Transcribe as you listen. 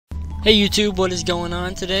Hey YouTube, what is going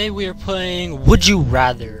on today? We are playing Would You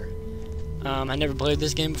Rather. I never played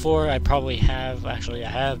this game before. I probably have. Actually, I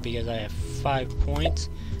have because I have 5 points.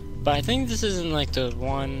 But I think this isn't like the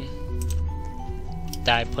one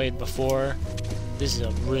that I played before. This is a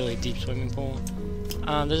really deep swimming pool.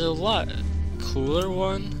 There's a lot cooler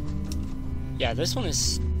one. Yeah, this one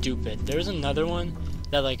is stupid. There's another one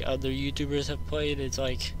that like other YouTubers have played. It's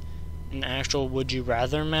like an actual Would You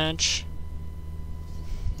Rather match.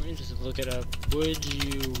 Let me just look it up. Would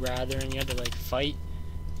you rather? And you have to like fight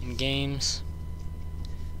in games.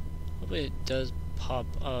 Hopefully it does pop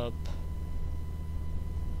up.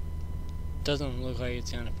 Doesn't look like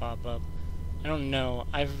it's gonna pop up. I don't know.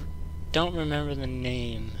 I don't remember the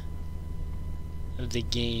name of the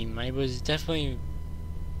game. I was definitely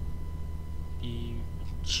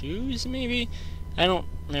choose maybe. I don't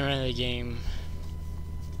remember the game.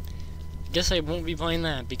 I guess I won't be playing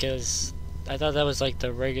that because I thought that was like the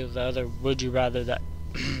other Would You Rather that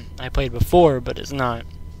I played before, but it's not.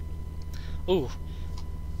 Ooh,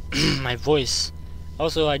 my voice.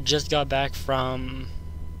 Also, I just got back from,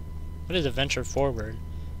 what is Adventure Forward?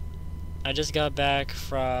 I just got back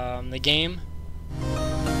from the game.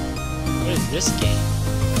 What is this game?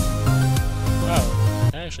 Oh,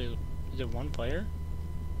 that actually, is it one player?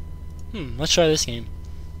 Let's try this game.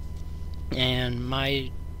 And my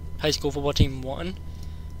high school football team won.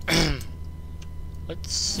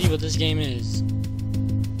 Let's see what this game is.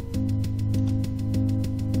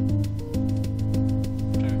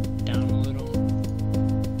 Turn it down a little.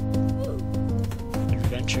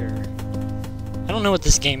 Adventure. I don't know what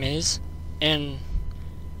this game is. And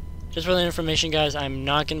just for the information, guys, I'm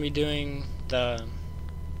not going to be doing the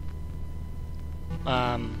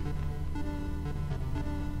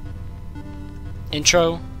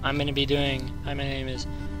intro. I'm going to be doing, hi, my name is,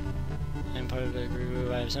 I'm part of the group.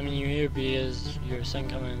 I have summoned you here because your son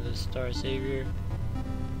coming to the Star Savior.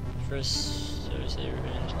 First Star Savior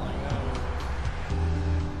revenge.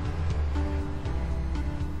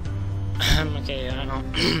 Okay, I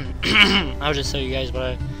don't. I'll just tell you guys what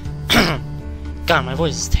I. God, my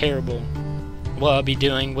voice is terrible. What I'll be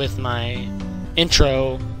doing with my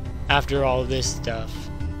intro after all this stuff.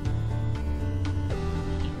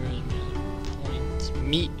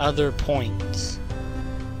 Meet other points.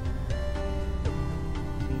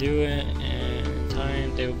 Do it, and in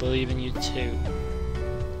time they will believe in you too.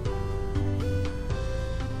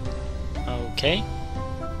 Okay.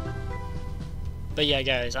 But yeah,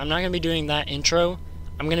 guys, I'm not gonna be doing that intro.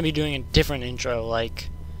 I'm gonna be doing a different intro. Like,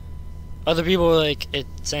 other people are like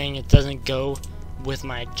saying it doesn't go with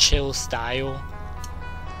my chill style,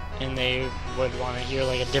 and they would want to hear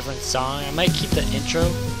like a different song. I might keep the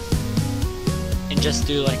intro and just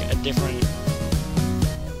do like a different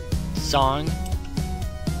song.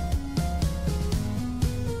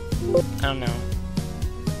 I don't know.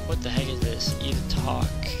 What the heck is this? Eat a Talk.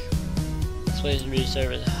 This place will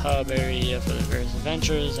serve as a hub area for the various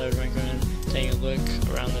adventures. I would recommend taking a look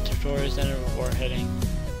around the tutorial center before heading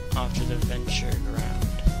off to the adventure ground.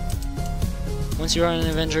 Once you are in the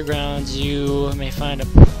adventure grounds, you may find a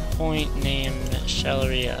point named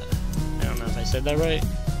Shaleria. I don't know if I said that right.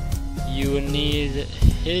 You will need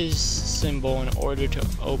his symbol in order to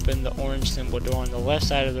open the orange symbol door on the left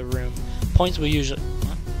side of the room. Points will usually...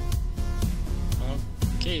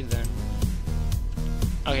 Okay then.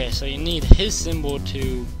 Okay, so you need his symbol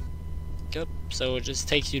to go, so it just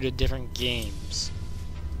takes you to different games.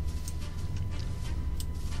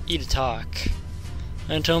 Eat a Talk.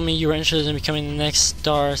 And told me you were interested in becoming the next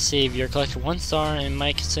Star Savior. Collected 1 star and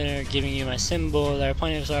might consider giving you my symbol. There are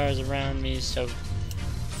plenty of stars around me, so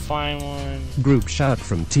find one. Group shout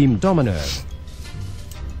from Team Domino.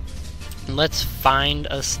 Let's find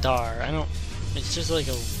a star. I don't, it's just like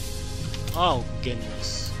a, oh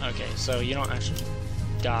goodness. Okay, so you don't actually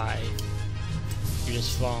die. You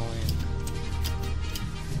just fall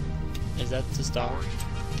in. Is that the star?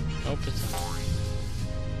 Nope, it's not.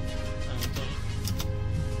 Okay.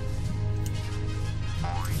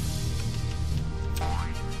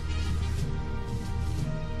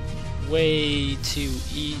 Way too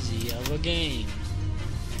easy of a game.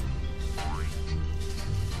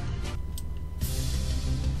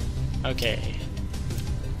 Okay.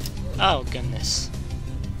 Oh goodness.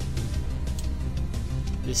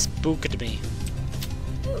 This spooked me.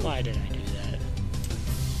 Why did I do that?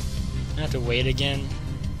 I have to wait again.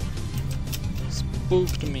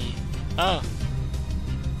 Spooked me. Oh.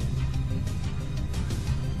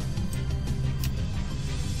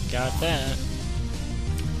 Got that.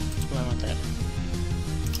 Oh, I want that.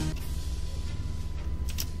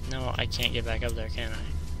 No, I can't get back up there, can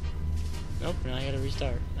I? Nope, now I gotta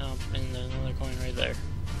restart. Oh, and there's another coin right there.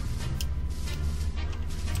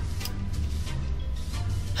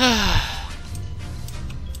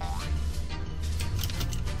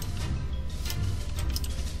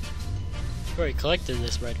 already collected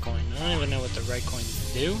this red coin. I don't even know what the red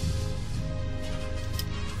coins do.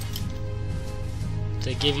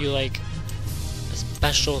 To give you like a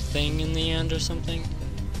special thing in the end or something?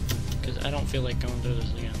 Because I don't feel like going through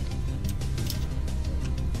this again.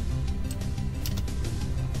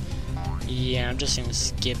 Yeah, I'm just gonna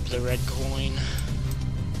skip the red coin.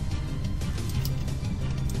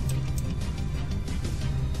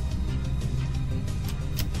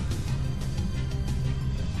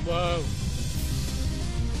 Whoa.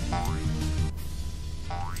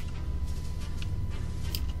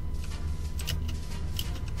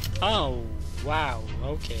 Oh, wow,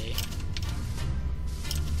 okay.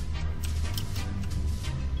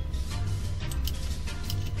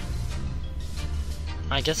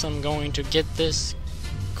 I guess I'm going to get this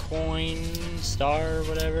coin, star,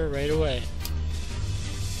 whatever, right away.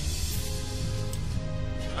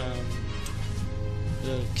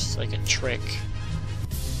 Looks like a trick.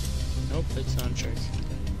 Nope, it's not a trick.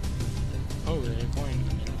 Oh, there's a coin in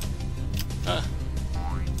the middle. Ah.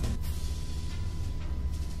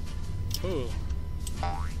 Ooh.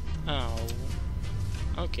 Oh.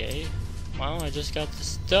 Okay. Well, I just got the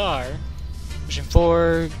star. Mission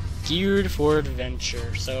 4, geared for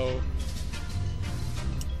adventure. So,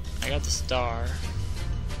 I got the star.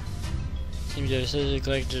 Seems to have successfully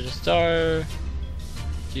collected a star.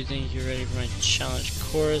 Do you think you're ready for my challenge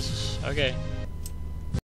course? Okay.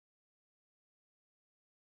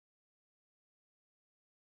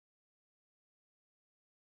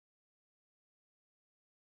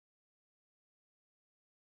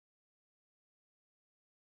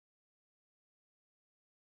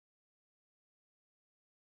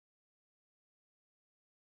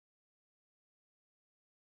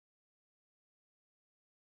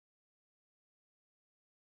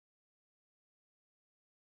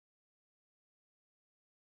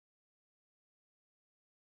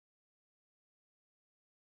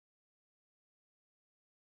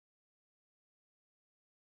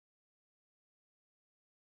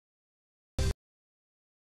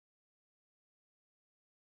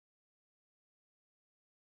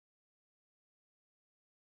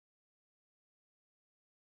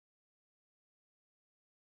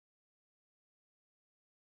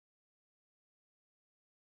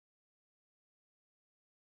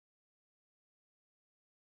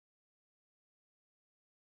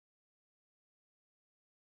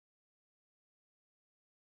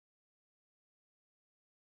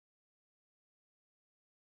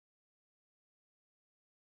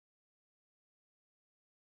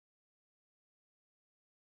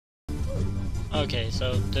 Okay,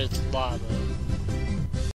 so there's lava.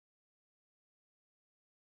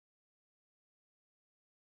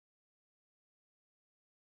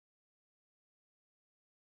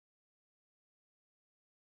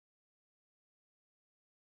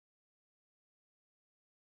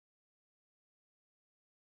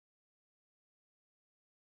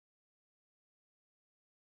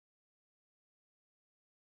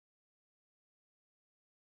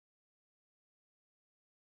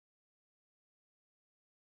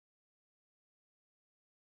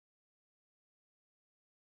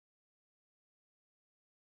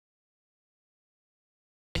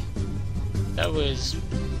 That was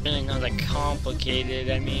really not that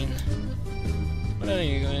complicated. I mean, what are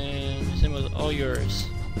you going? This was all yours.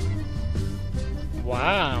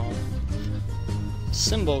 Wow.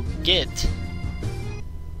 Symbol get.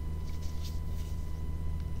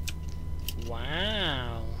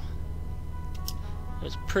 Wow.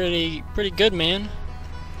 That's pretty good, man.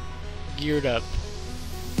 Geared up.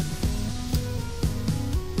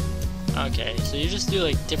 Okay, so you just do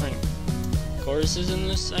like different choruses in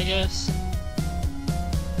this, I guess.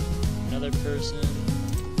 Another person.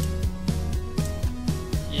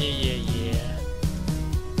 Yeah.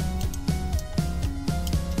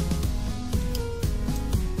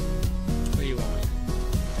 What do you want?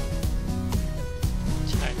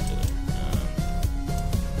 Spectacular.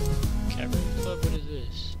 Cabaret Club, what is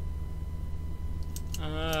this?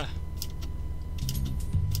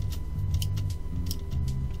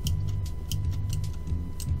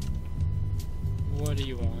 What do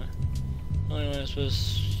you want? Only one is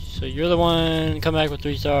supposed. So you're the one. Come back with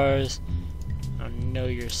 3 stars. I know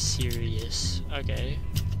you're serious. Okay.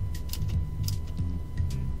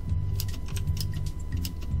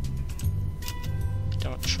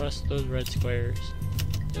 Don't trust those red squares.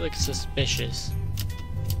 They look suspicious.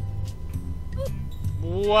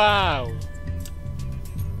 Wow.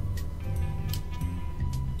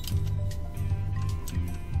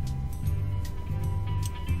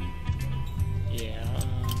 Yeah.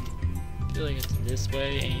 I feel like it's this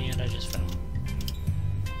way, and I just fell.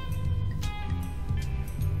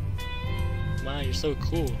 you're so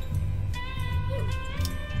cool.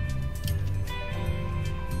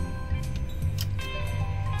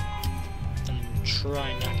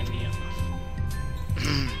 Try knocking me off.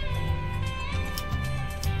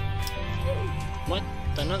 What?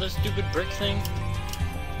 Another stupid brick thing?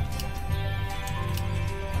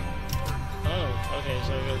 Oh, okay,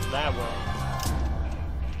 so it goes that way.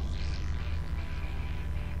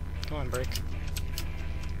 Come on, brick.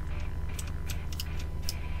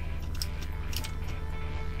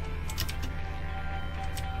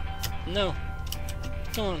 No.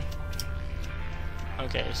 Come on.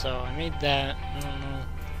 Okay, so I made that. I don't know.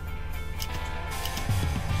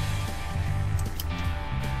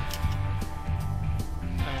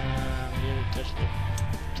 You touched it.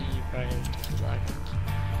 You probably have to touch the black ones.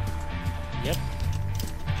 Yep.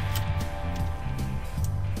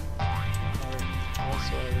 Or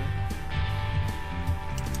whatsoever.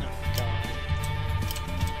 Oh god.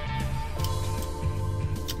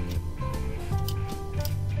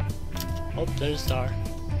 Oh, there's a star.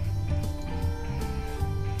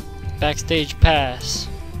 Backstage pass.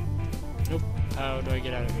 Nope. How do I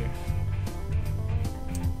get out of here?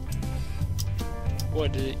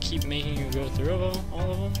 What, did it keep making you go through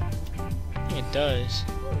all of them? I think it does.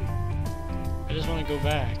 I just want to go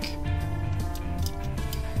back.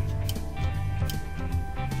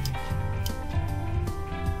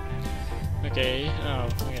 Okay, oh,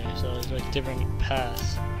 okay, so it's like different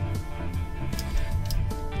paths.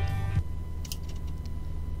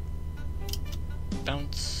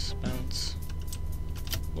 Bounce, bounce.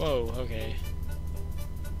 Whoa, okay.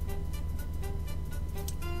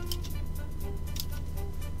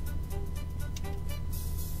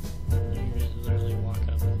 You just literally walk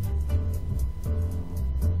up.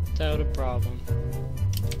 Without a problem.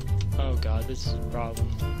 Oh god, this is a problem.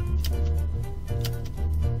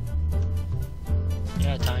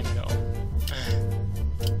 Yeah, time to go.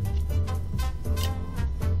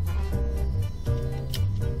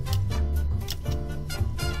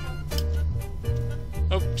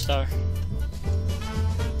 Oh, star.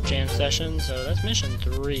 Jam session, so that's mission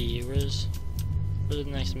 3. Where's the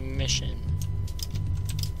next mission?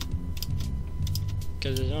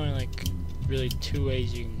 Because there's only like really 2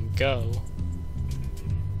 ways you can go.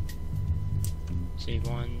 See,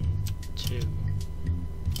 1, 2.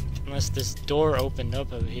 Unless this door opened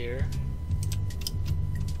up over here.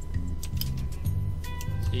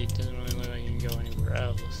 See, it doesn't really look like you can go anywhere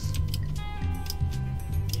else.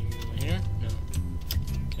 You can go here? No.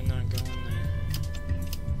 Cannot go in there.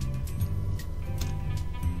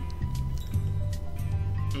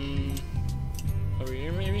 Over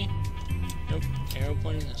here maybe? Nope. Arrow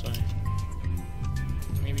pointing this way.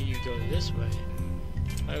 Maybe you go this way.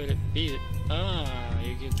 Why would it be? Ah,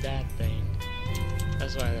 you get that thing.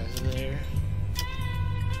 That's why that's there.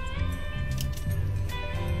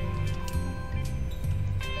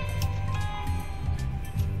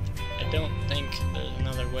 I don't think there's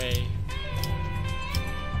another way.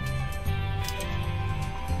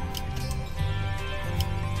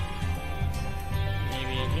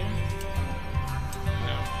 Maybe in here?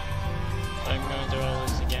 No. I'm going through all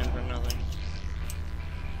this again for nothing.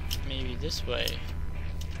 Maybe this way.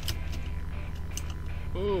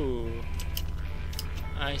 Ooh.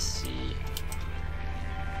 I see.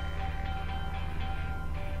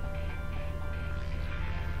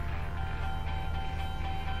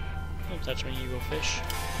 Don't touch me, you go fish.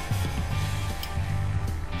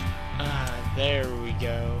 Ah, there we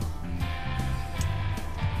go.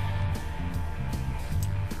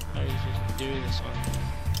 How do you just do this one?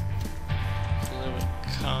 It's a little bit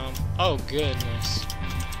calm. Oh goodness.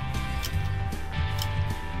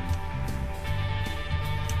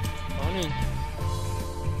 On in.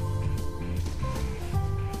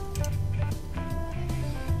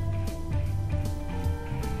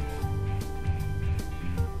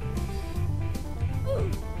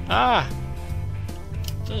 Ah!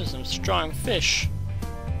 Those are some strong fish.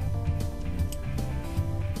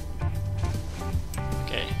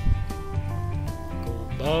 Okay. Go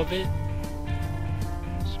above it.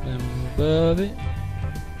 Swim above it.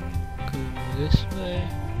 Go this way.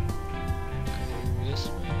 Go this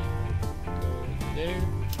way. Go there.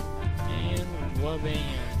 And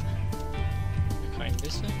wabam. Climb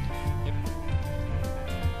this way. Yep.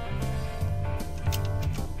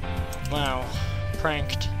 Wow.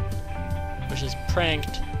 Pranked. Which is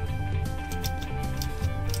pranked.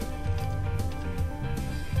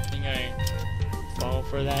 Think I fall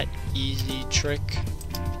for that easy trick.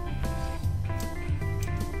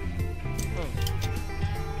 Oh.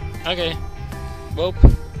 Okay. Well,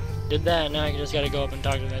 did that. Now I just gotta go up and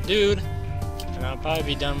talk to that dude. And I'll probably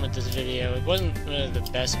be done with this video. It wasn't really the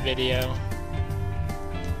best video.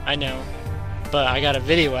 I know. But I got a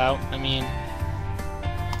video out. I mean...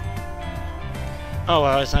 Oh,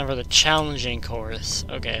 well, it's time for the challenging course.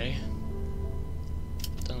 Okay.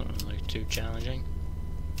 Doesn't look too challenging.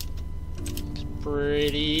 It's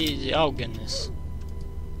pretty easy. Oh, goodness.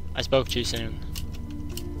 I spoke too soon.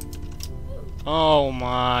 Oh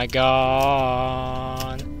my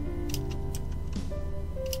god.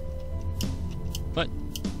 What?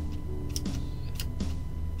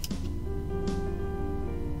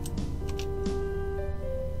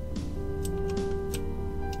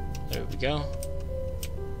 There we go.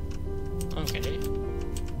 Okay.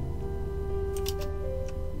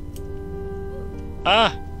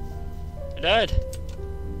 Ah! I died.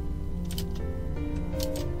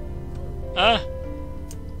 Ah!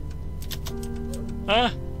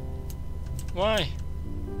 Ah! Why?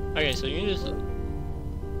 Okay, so you just...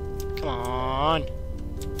 Come on!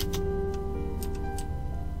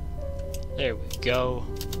 There we go.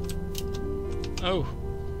 Oh!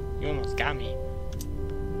 You almost got me.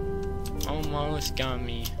 Almost got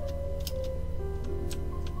me.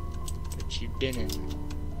 But you didn't.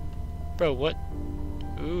 Bro, what?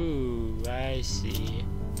 Ooh, I see.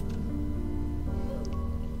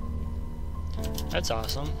 That's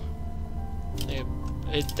awesome.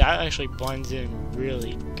 That actually blends in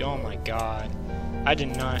really. Oh my god. I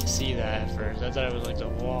did not see that at first. I thought it was like the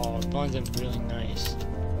wall. It blends in really nice.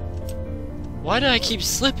 Why do I keep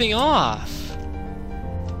slipping off?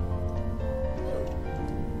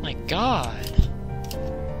 My god.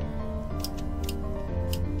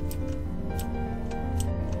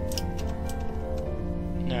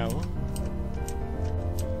 No.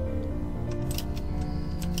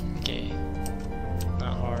 Okay.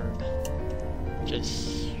 Not hard.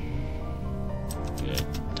 Just good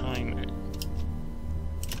time it.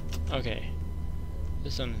 Okay.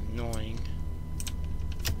 This is annoying.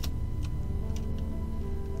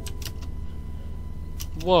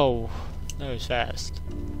 Whoa. That was fast.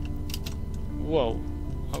 Whoa.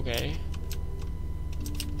 Okay.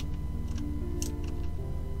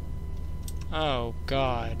 Oh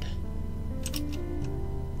god.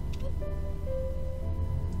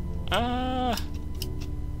 Ah!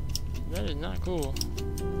 That is not cool.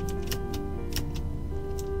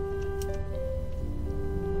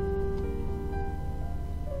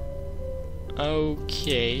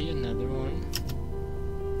 Okay, another one.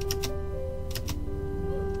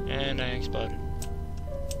 And I exploded.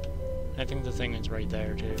 I think the thing is right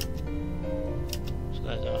there too. So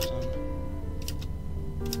that's awesome.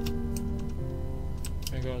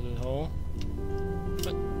 I go through the hole.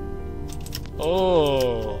 What?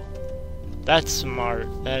 Oh! That's smart.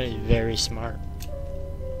 That is very smart.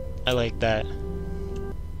 I like that.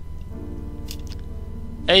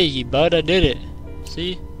 Hey, bud, I did it.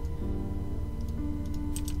 See?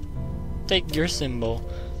 Take your symbol.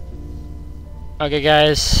 Okay,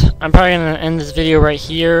 guys. I'm probably gonna end this video right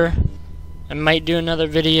here. I might do another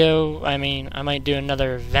video. I might do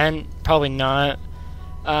another event. Probably not.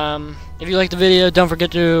 If you liked the video, don't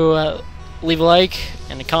forget to leave a like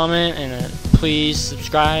and a comment, and please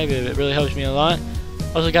subscribe. It really helps me a lot.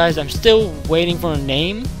 Also, guys, I'm still waiting for a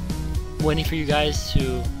name. Waiting for you guys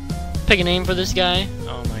to pick a name for this guy.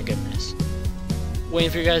 Oh my goodness.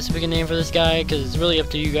 Waiting for you guys to pick a name for this guy, because it's really up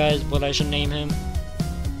to you guys what I should name him.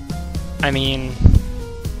 I mean,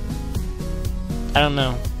 I don't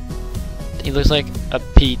know. He looks like a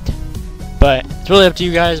Pete. But it's really up to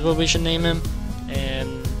you guys what we should name him.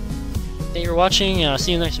 And thank you for watching, and I'll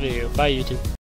see you in the next video. Bye, YouTube.